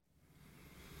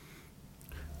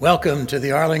Welcome to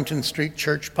the Arlington Street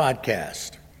Church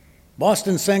Podcast.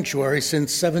 Boston Sanctuary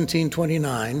since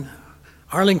 1729,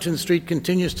 Arlington Street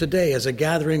continues today as a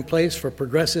gathering place for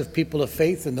progressive people of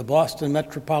faith in the Boston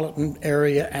metropolitan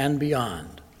area and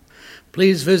beyond.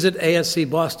 Please visit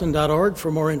ascboston.org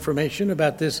for more information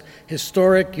about this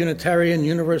historic Unitarian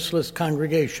Universalist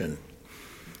congregation.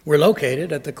 We're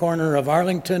located at the corner of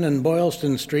Arlington and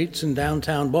Boylston Streets in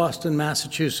downtown Boston,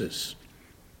 Massachusetts.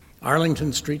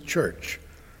 Arlington Street Church,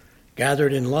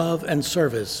 gathered in love and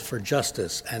service for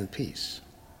justice and peace.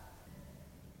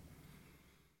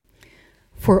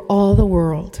 For all the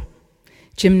world,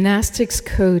 gymnastics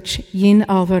coach Yin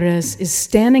Alvarez is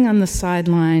standing on the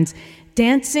sidelines,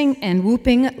 dancing and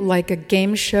whooping like a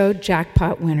game show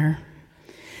jackpot winner.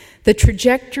 The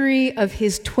trajectory of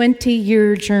his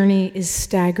 20-year journey is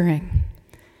staggering.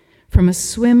 From a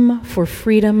swim for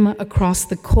freedom across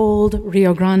the cold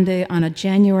Rio Grande on a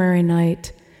January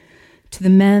night to the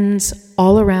men's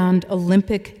all-around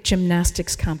Olympic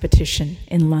gymnastics competition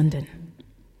in London.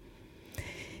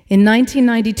 In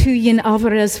 1992, Yin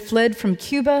Alvarez fled from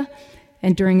Cuba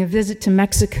and during a visit to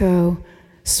Mexico,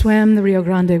 swam the Rio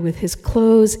Grande with his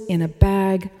clothes in a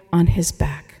bag on his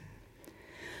back.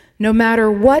 No matter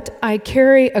what I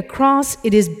carry across,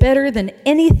 it is better than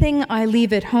anything I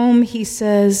leave at home, he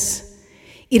says.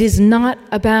 It is not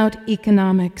about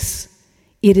economics.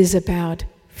 It is about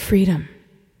freedom.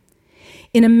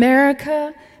 In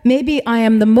America, maybe I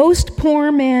am the most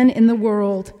poor man in the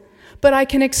world, but I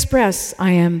can express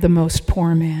I am the most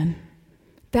poor man.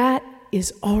 That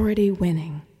is already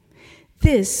winning.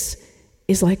 This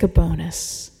is like a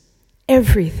bonus.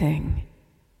 Everything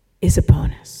is a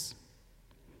bonus.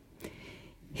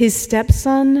 His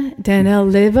stepson, Daniel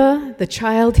Leva, the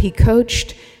child he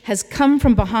coached, has come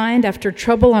from behind after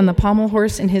trouble on the pommel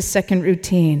horse in his second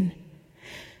routine.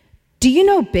 Do you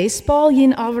know baseball?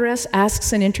 Yin Alvarez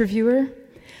asks an interviewer.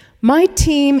 My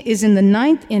team is in the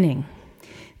 9th inning.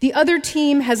 The other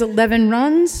team has 11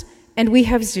 runs, and we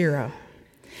have 0.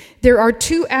 There are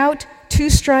 2 out,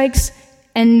 2 strikes,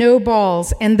 and no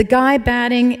balls, and the guy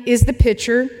batting is the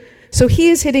pitcher, so he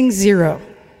is hitting 0.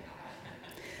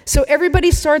 So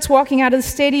everybody starts walking out of the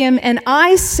stadium, and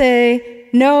I say,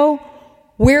 no,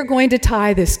 we're going to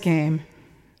tie this game.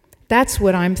 That's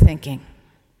what I'm thinking.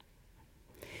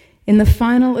 In the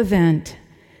final event,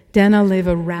 Daniel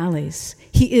Leva rallies.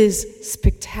 He is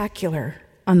spectacular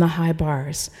on the high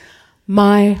bars.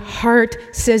 My heart,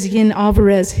 says Yin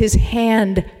Alvarez, his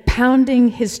hand pounding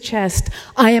his chest.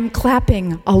 I am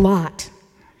clapping a lot.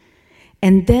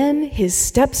 And then his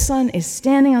stepson is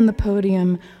standing on the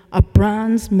podium, a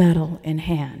bronze medal in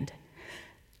hand.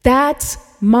 That's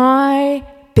my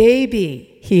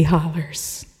baby, he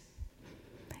hollers.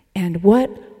 And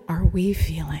what are we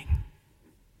feeling?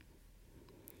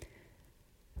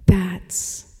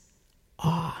 That's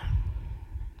awe.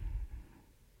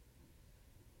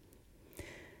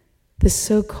 The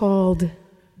so-called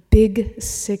big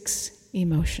 6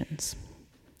 emotions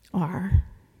are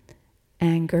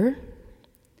anger,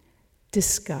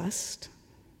 disgust,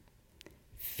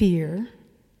 fear,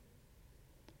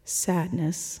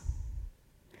 sadness,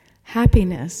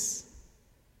 happiness,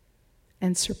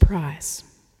 and surprise.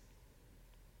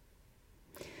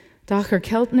 Dr.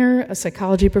 Keltner, a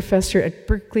psychology professor at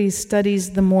Berkeley,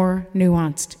 studies the more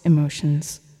nuanced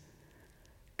emotions: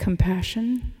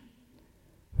 compassion,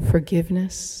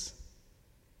 forgiveness,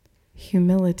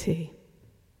 humility,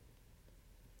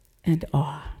 and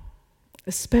awe,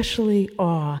 especially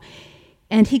awe.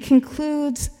 And he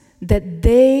concludes that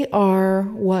they are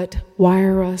what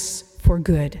wire us for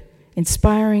good,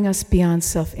 inspiring us beyond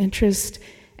self-interest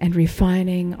and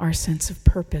refining our sense of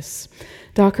purpose.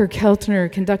 Dr.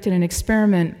 Keltner conducted an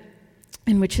experiment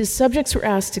in which his subjects were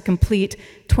asked to complete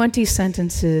 20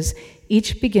 sentences,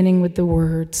 each beginning with the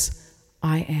words,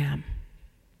 I am.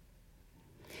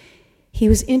 He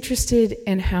was interested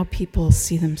in how people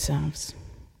see themselves.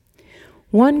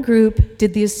 One group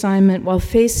did the assignment while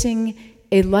facing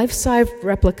a life-size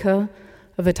replica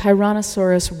of a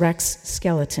Tyrannosaurus Rex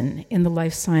skeleton in the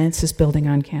Life Sciences building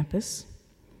on campus.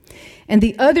 And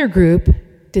the other group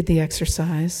did the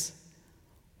exercise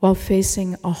while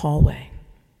facing a hallway.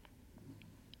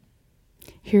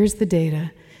 Here's the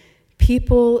data.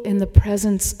 People in the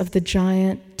presence of the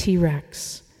giant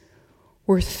T-Rex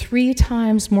were 3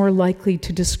 times more likely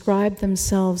to describe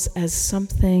themselves as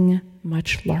something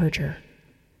much larger.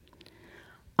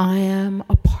 I am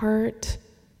a part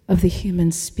of the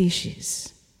human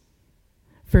species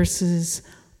versus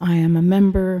I am a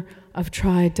member of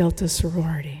Tri Delta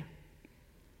sorority.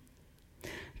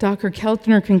 Dr.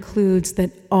 Keltner concludes that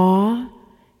awe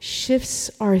shifts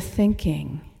our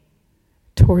thinking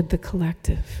toward the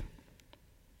collective.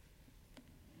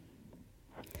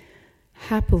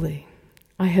 Happily,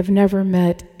 I have never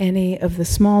met any of the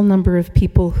small number of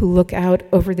people who look out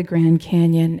over the Grand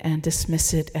Canyon and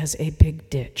dismiss it as a big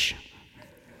ditch.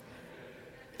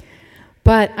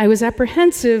 But I was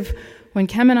apprehensive when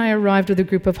Kem and I arrived with a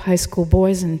group of high school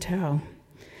boys in tow.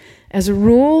 As a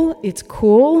rule, it's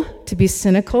cool to be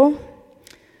cynical.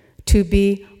 To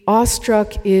be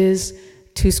awestruck is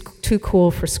too cool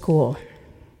for school.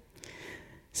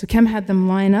 So Kem had them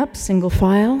line up, single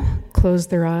file, close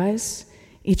their eyes,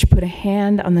 each put a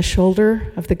hand on the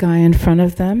shoulder of the guy in front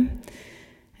of them,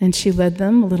 and she led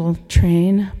them, a little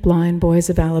train, blind boys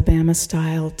of Alabama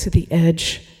style, to the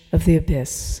edge of the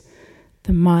abyss,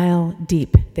 the mile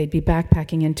deep they'd be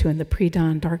backpacking into in the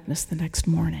pre-dawn darkness the next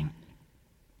morning.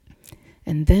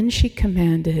 And then she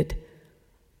commanded,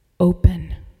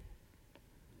 "Open."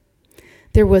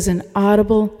 There was an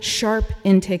audible, sharp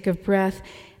intake of breath,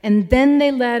 and then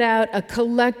they let out a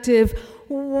collective,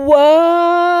 "Whoa!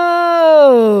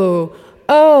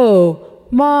 Oh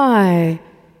my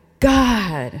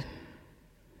God!"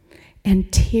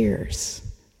 And tears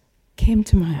came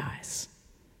to my eyes,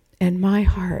 and my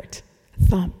heart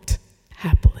thumped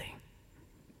happily.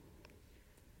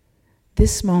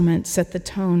 This moment set the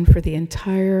tone for the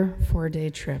entire 4-day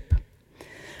trip.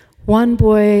 One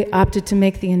boy opted to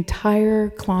make the entire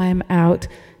climb out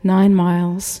 9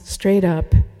 miles straight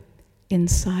up in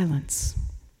silence.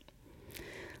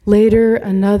 Later,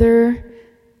 another,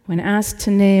 when asked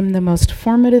to name the most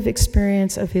formative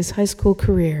experience of his high school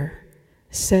career,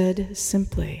 said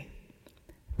simply,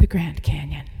 "The Grand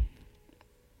Canyon."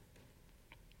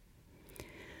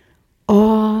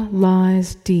 Awe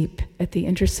lies deep at the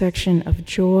intersection of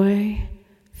joy,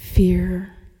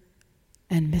 fear,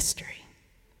 and mystery.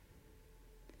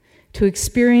 To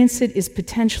experience it is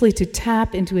potentially to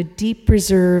tap into a deep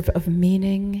reserve of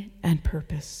meaning and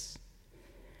purpose.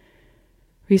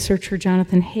 Researcher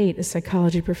Jonathan Haidt, a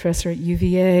psychology professor at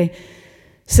UVA,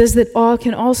 says that awe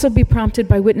can also be prompted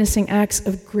by witnessing acts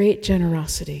of great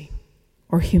generosity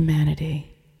or humanity.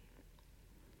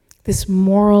 This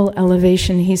moral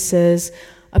elevation, he says,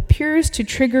 appears to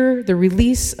trigger the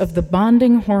release of the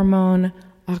bonding hormone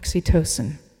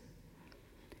oxytocin.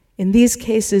 In these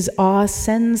cases, awe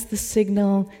sends the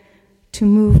signal to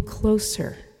move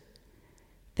closer.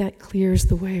 That clears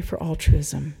the way for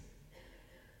altruism,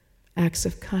 acts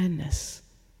of kindness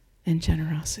and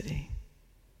generosity.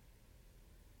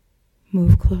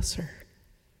 Move closer.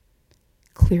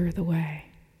 Clear the way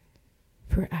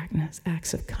for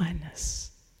acts of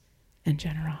kindness and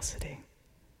generosity.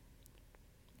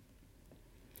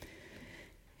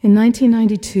 In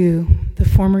 1992, the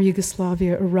former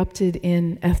Yugoslavia erupted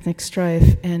in ethnic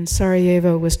strife, and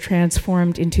Sarajevo was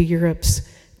transformed into Europe's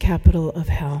capital of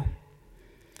hell.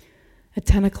 At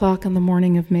 10 o'clock on the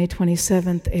morning of May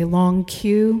 27th, a long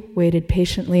queue waited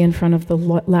patiently in front of the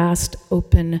last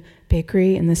open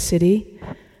bakery in the city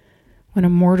when a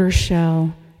mortar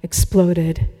shell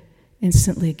exploded,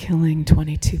 instantly killing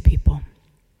 22 people.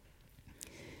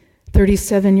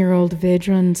 37-year-old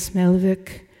Vedran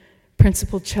Smilovic,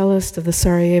 principal cellist of the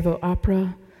Sarajevo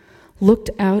Opera, looked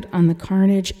out on the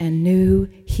carnage and knew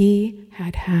he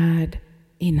had had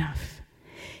enough.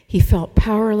 He felt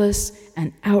powerless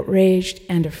and outraged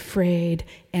and afraid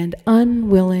and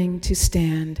unwilling to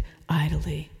stand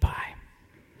idly by.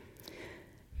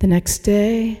 The next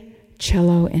day,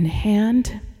 cello in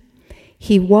hand,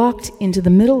 he walked into the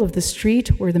middle of the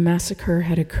street where the massacre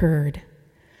had occurred.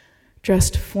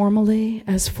 Dressed formally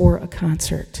as for a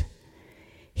concert,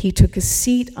 he took a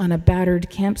seat on a battered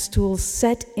camp stool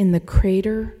set in the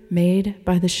crater made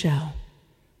by the shell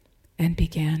and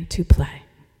began to play.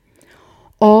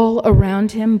 All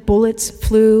around him, bullets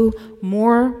flew,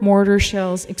 more mortar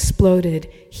shells exploded.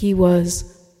 He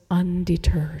was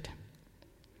undeterred.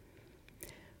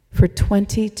 For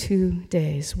 22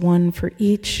 days, one for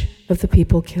each of the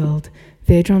people killed,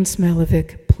 Vedran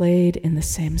Smilovic played in the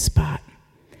same spot.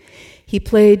 He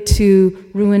played to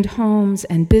ruined homes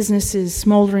and businesses,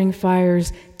 smoldering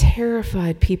fires,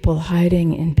 terrified people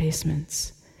hiding in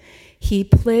basements. He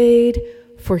played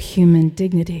for human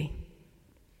dignity,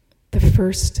 the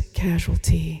first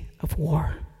casualty of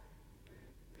war.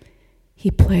 He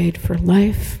played for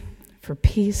life, for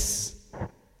peace,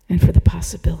 and for the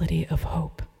possibility of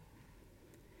hope.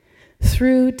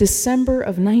 Through December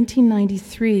of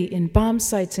 1993, in bomb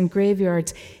sites and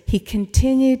graveyards, he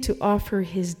continued to offer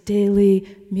his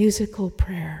daily musical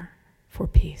prayer for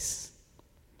peace.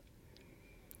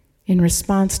 In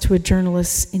response to a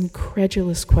journalist's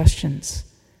incredulous questions,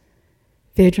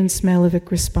 Vedran Smilovic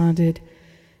responded,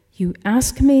 You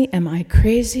ask me, am I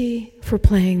crazy for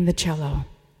playing the cello?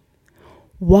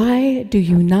 Why do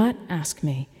you not ask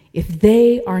me if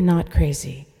they are not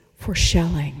crazy for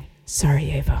shelling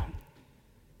Sarajevo?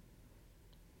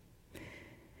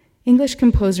 English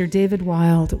composer David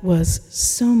Wilde was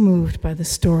so moved by the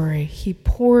story, he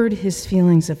poured his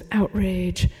feelings of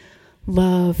outrage,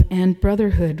 love, and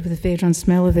brotherhood with Vedran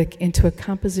Smilovic into a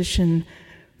composition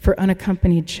for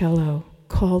unaccompanied cello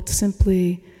called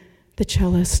simply The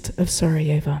Cellist of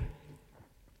Sarajevo.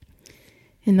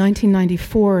 In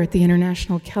 1994, at the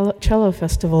International Cello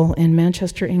Festival in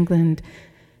Manchester, England,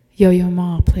 Yo-Yo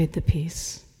Ma played the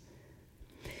piece.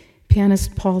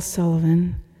 Pianist Paul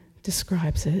Sullivan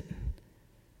describes it.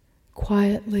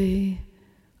 Quietly,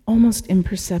 almost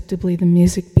imperceptibly, the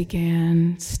music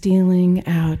began stealing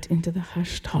out into the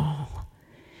hushed hall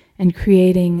and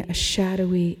creating a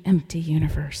shadowy, empty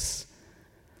universe,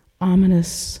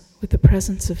 ominous with the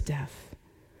presence of death,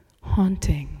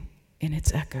 haunting in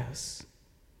its echoes.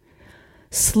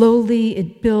 Slowly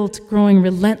it built, growing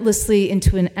relentlessly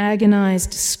into an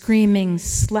agonized, screaming,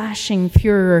 slashing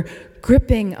furor,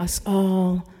 gripping us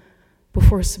all,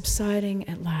 before subsiding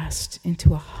at last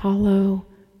into a hollow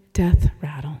death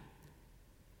rattle,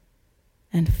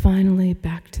 and finally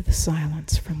back to the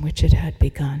silence from which it had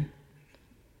begun.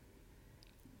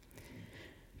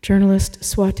 Journalist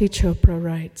Swati Chopra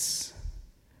writes,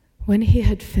 when he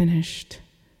had finished,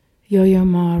 Yo-Yo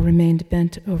Ma remained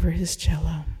bent over his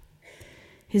cello,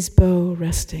 his bow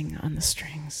resting on the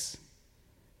strings.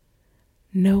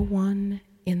 No one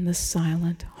in the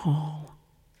silent hall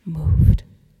moved.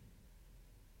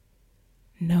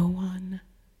 No one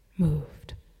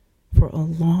moved for a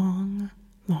long,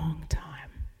 long time.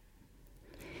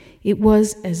 It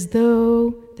was as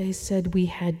though they said we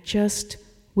had just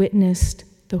witnessed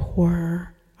the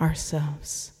horror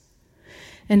ourselves.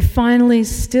 And finally,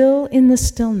 still in the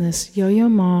stillness, Yo-Yo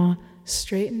Ma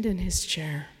straightened in his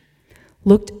chair,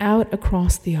 looked out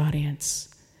across the audience,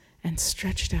 and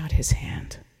stretched out his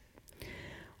hand.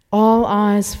 All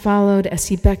eyes followed as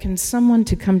he beckoned someone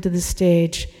to come to the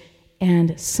stage,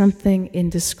 and something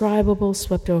indescribable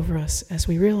swept over us as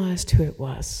we realized who it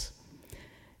was.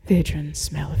 Vedran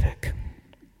Smilovic.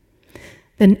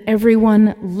 Then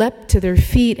everyone leapt to their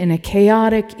feet in a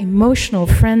chaotic, emotional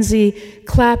frenzy,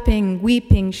 clapping,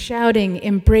 weeping, shouting,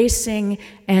 embracing,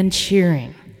 and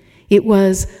cheering. It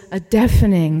was a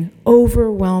deafening,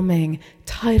 overwhelming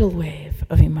tidal wave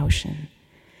of emotion.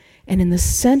 And in the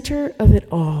center of it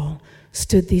all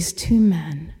stood these two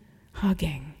men,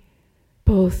 hugging,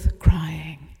 both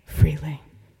crying freely.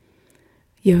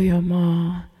 Yo-Yo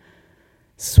Ma,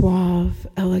 suave,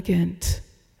 elegant,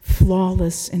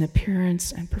 flawless in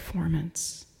appearance and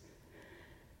performance.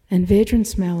 And Vedran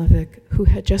Smilovic, who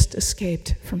had just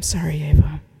escaped from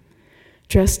Sarajevo,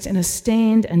 dressed in a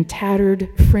stained and tattered,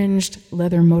 fringed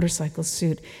leather motorcycle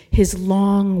suit, his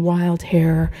long, wild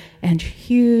hair and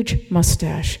huge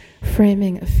mustache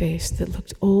framing a face that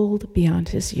looked old beyond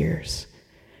his years,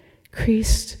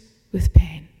 creased with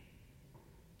pain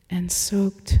and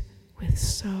soaked with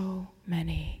so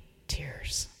many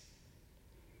tears.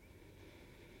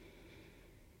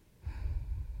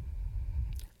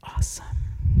 Awesome.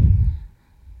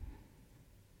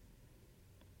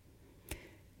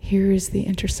 Here is the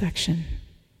intersection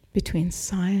between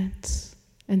science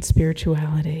and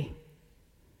spirituality.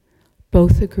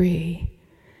 Both agree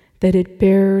that it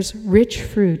bears rich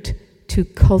fruit to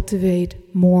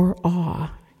cultivate more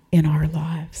awe in our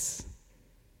lives.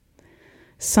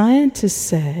 Scientists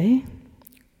say,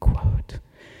 quote,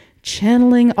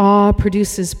 channeling awe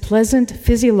produces pleasant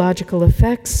physiological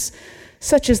effects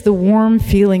such as the warm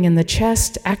feeling in the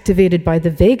chest activated by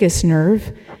the vagus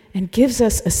nerve and gives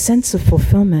us a sense of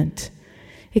fulfillment.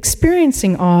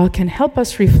 Experiencing awe can help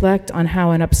us reflect on how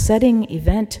an upsetting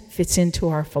event fits into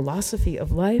our philosophy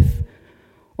of life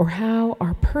or how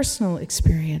our personal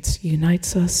experience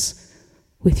unites us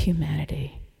with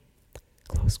humanity.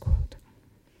 Close quote.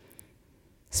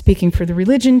 Speaking for the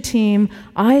religion team,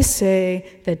 I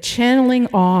say that channeling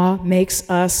awe makes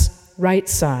us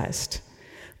right-sized,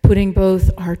 putting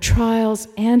both our trials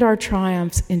and our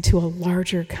triumphs into a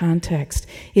larger context.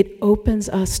 It opens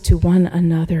us to one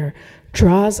another,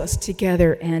 draws us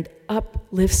together, and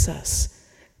uplifts us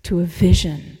to a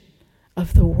vision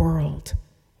of the world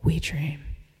we dream.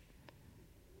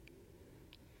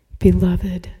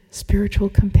 Beloved spiritual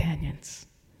companions,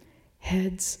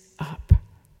 heads up.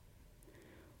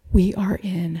 We are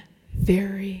in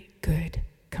very good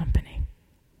company.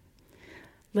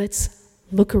 Let's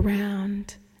look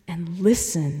around and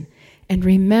listen and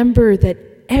remember that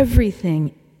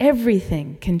everything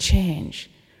can change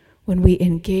when we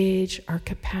engage our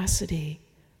capacity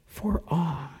for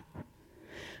awe.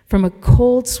 From a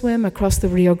cold swim across the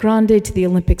Rio Grande to the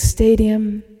Olympic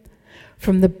Stadium,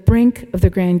 from the brink of the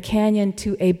Grand Canyon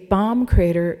to a bomb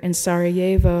crater in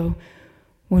Sarajevo,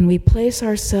 when we place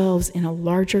ourselves in a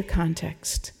larger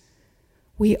context,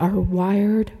 we are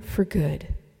wired for good,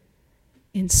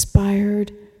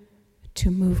 inspired to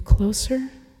move closer,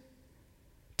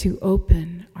 to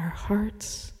open our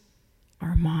hearts,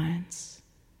 our minds,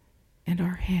 and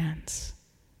our hands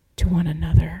to one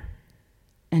another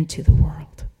and to the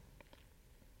world.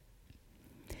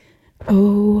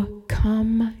 Oh,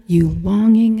 come, you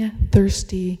longing,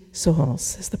 thirsty souls,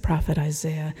 says the prophet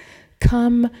Isaiah.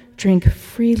 Come, drink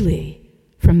freely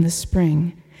from the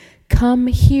spring. Come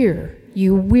here,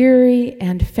 you weary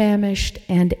and famished,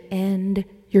 and end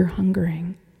your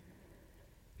hungering.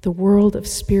 The world of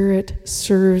spirit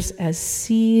serves as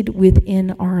seed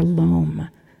within our loam,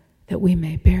 that we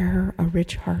may bear a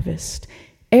rich harvest.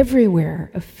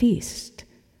 Everywhere a feast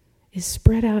is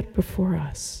spread out before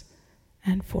us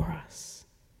and for us.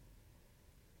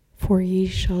 For ye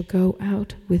shall go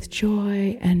out with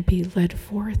joy and be led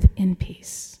forth in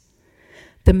peace.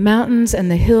 The mountains and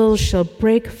the hills shall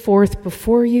break forth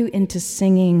before you into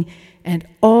singing, and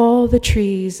all the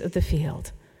trees of the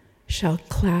field shall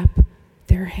clap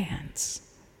their hands.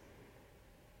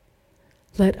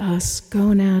 Let us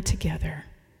go now together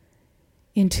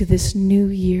into this new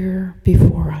year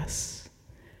before us,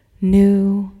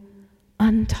 new,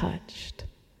 untouched,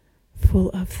 full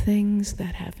of things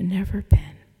that have never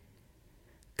been.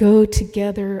 Go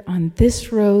together on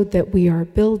this road that we are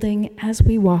building as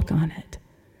we walk on it,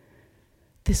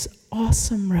 this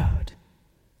awesome road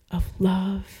of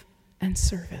love and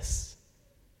service,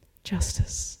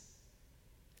 justice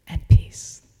and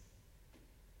peace.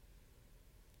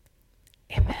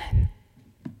 Amen.